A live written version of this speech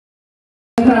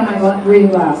put on my reading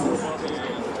glasses.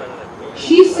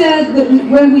 She said that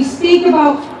when we speak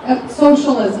about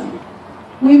socialism,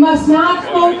 we must not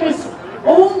focus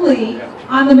only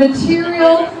on the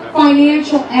material,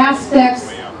 financial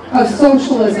aspects of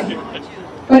socialism,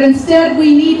 but instead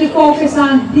we need to focus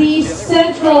on the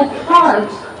central heart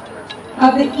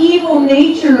of the evil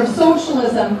nature of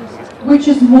socialism, which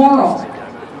is moral.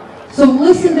 So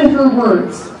listen to her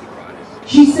words.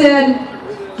 She said,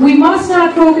 we must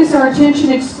not focus our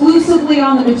attention exclusively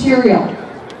on the material,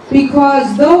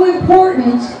 because though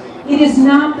important, it is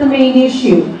not the main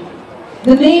issue.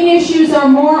 The main issues are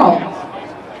moral.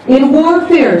 In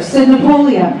warfare, said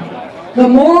Napoleon, the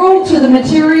moral to the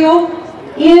material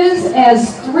is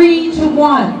as 3 to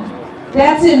 1.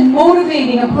 That's in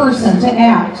motivating a person to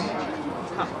act.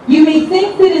 You may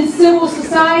think that in civil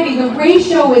society the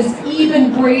ratio is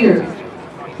even greater.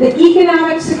 The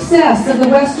economic success of the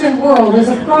Western world is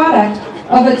a product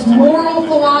of its moral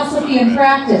philosophy and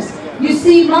practice. You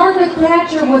see, Margaret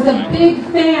Thatcher was a big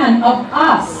fan of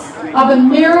us, of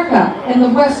America and the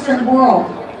Western world.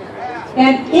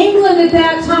 And England at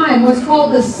that time was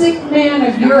called the sick man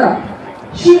of Europe.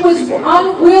 She was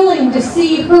unwilling to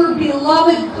see her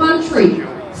beloved country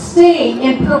stay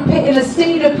in a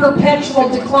state of perpetual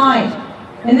decline.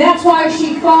 And that's why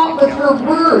she fought with her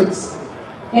words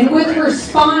and with her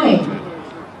spine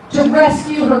to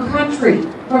rescue her country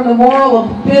from the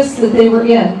moral abyss that they were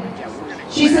in.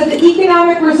 She said the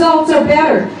economic results are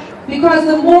better because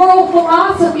the moral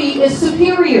philosophy is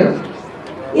superior.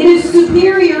 It is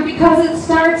superior because it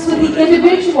starts with the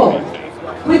individual,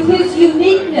 with his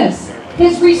uniqueness,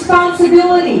 his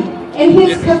responsibility, and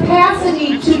his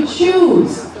capacity to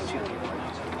choose.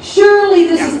 Surely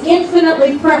this is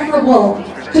infinitely preferable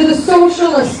to the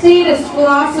socialist statist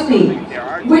philosophy,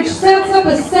 which sets up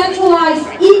a centralized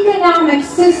economic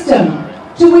system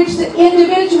to which the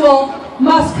individual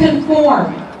must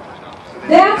conform.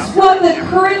 That's what the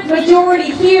current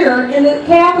majority here in the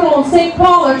Capitol in St.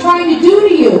 Paul are trying to do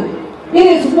to you. It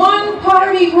is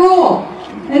one-party rule,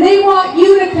 and they want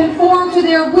you to conform to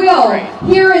their will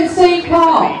here in St.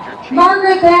 Paul.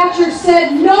 Margaret Thatcher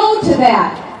said no to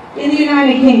that in the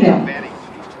United Kingdom.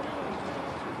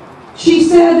 She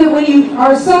said that when you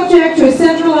are subject to a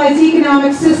centralized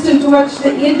economic system to which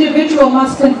the individual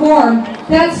must conform,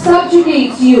 that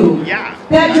subjugates you,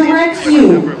 that directs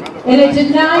you, and it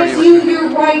denies you your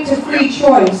right to free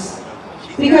choice.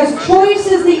 Because choice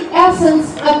is the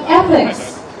essence of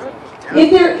ethics. If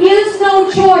there is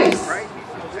no choice,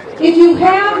 if you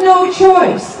have no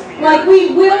choice, like we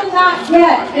will not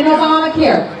get in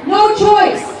Obamacare, no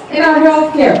choice in our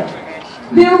health care,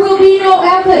 there will be no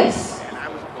ethics.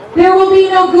 There will be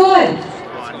no good.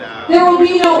 There will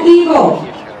be no evil.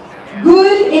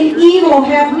 Good and evil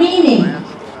have meaning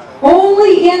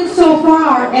only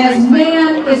insofar as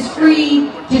man is free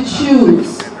to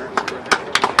choose.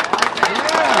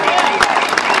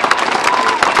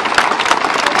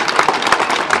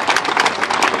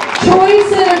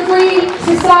 Choice in a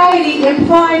free society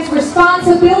implies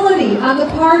responsibility on the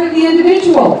part of the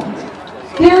individual.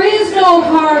 There is no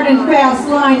hard and fast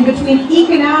line between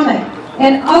economic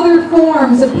and other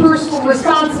forms of personal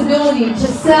responsibility to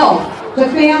self, to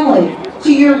family,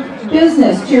 to your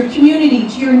business, to your community,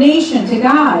 to your nation, to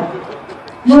God.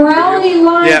 Morality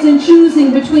lies in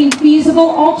choosing between feasible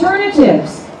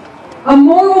alternatives. A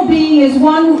moral being is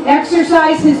one who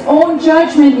exercises his own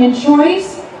judgment in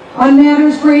choice on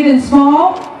matters great and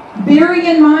small, bearing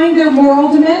in mind their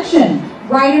moral dimension,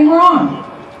 right and wrong.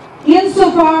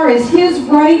 Insofar as his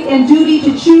right and duty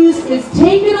to choose is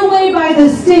taken away by the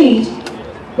state,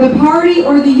 the party,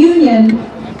 or the union,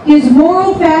 his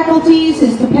moral faculties,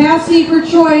 his capacity for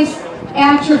choice,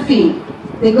 atrophy.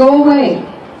 They go away.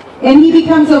 And he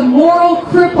becomes a moral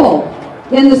cripple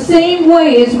in the same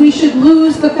way as we should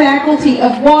lose the faculty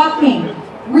of walking,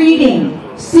 reading,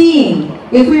 seeing,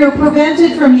 if we are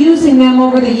prevented from using them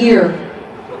over the year.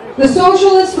 The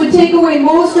socialists would take away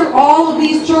most or all of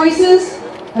these choices.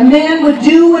 A man would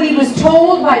do what he was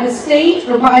told by the state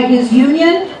or by his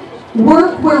union,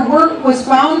 work where work was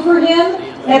found for him,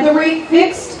 at the rate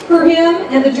fixed for him,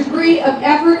 and the degree of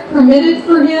effort permitted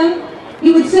for him.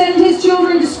 He would send his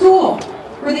children to school,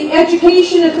 where the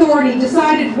education authority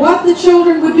decided what the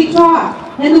children would be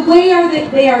taught, and the way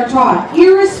they are taught,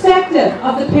 irrespective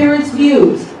of the parents'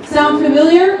 views. Sound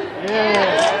familiar?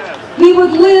 Yeah. He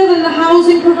would live in the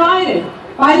housing provided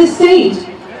by the state.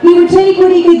 He would take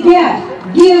what he could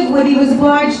get, give what he was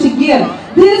obliged to give.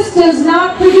 This does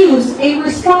not produce a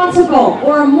responsible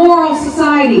or a moral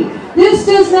society. This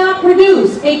does not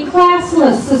produce a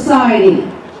classless society.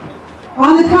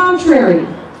 On the contrary,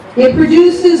 it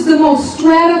produces the most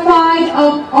stratified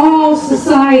of all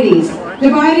societies. societies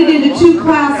divided into two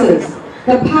classes,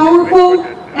 the powerful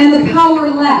and the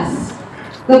powerless,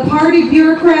 the party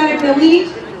bureaucratic elite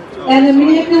and the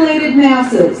manipulated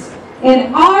masses.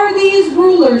 And are these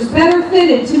rulers better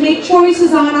fitted to make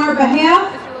choices on our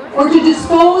behalf or to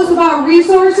dispose of our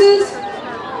resources?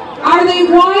 Are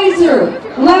they wiser,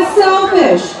 less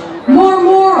selfish, more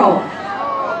moral?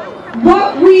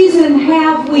 What reason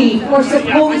have we for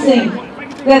supposing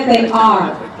that they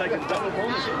are?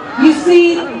 You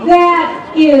see,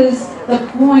 that is the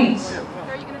point.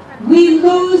 We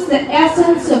lose the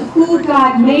essence of who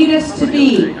God made us to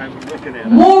be.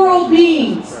 Moral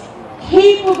beings,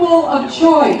 capable of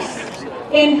choice,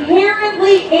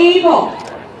 inherently able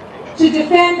to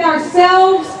defend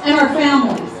ourselves and our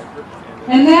families.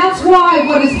 And that's why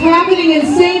what is happening in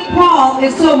St. Paul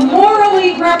is so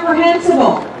morally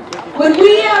reprehensible. When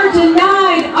we are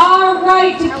denied our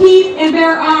right to keep and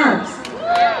bear arms,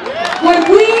 when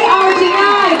we are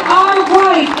denied our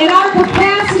right and our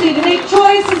capacity to make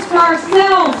choices for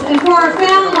ourselves and for our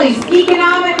families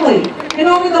economically, and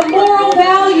over the moral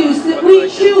values that we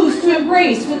choose to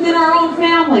embrace within our own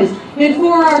families and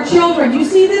for our children. You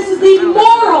see, this is the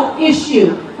moral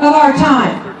issue of our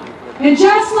time. And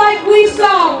just like we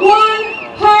saw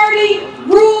one party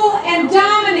rule and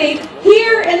dominate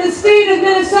here in the state of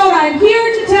Minnesota, I'm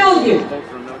here to tell you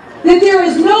that there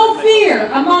is no fear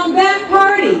among that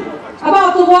party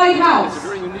about the White House.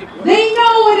 They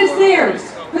know what is theirs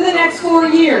for the next 4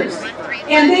 years,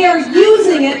 and they are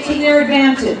using it to their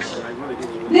advantage.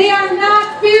 They are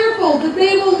not fearful that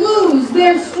they will lose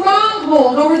their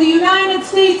stronghold over the United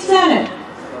States Senate.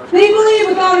 They believe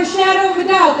without a shadow of a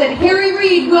doubt that Harry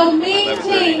Reid will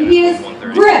maintain his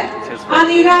grip on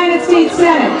the United States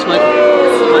Senate.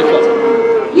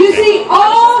 You see,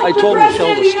 all the President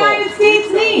of the United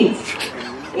States needs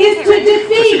is to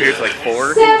defeat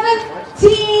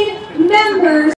 17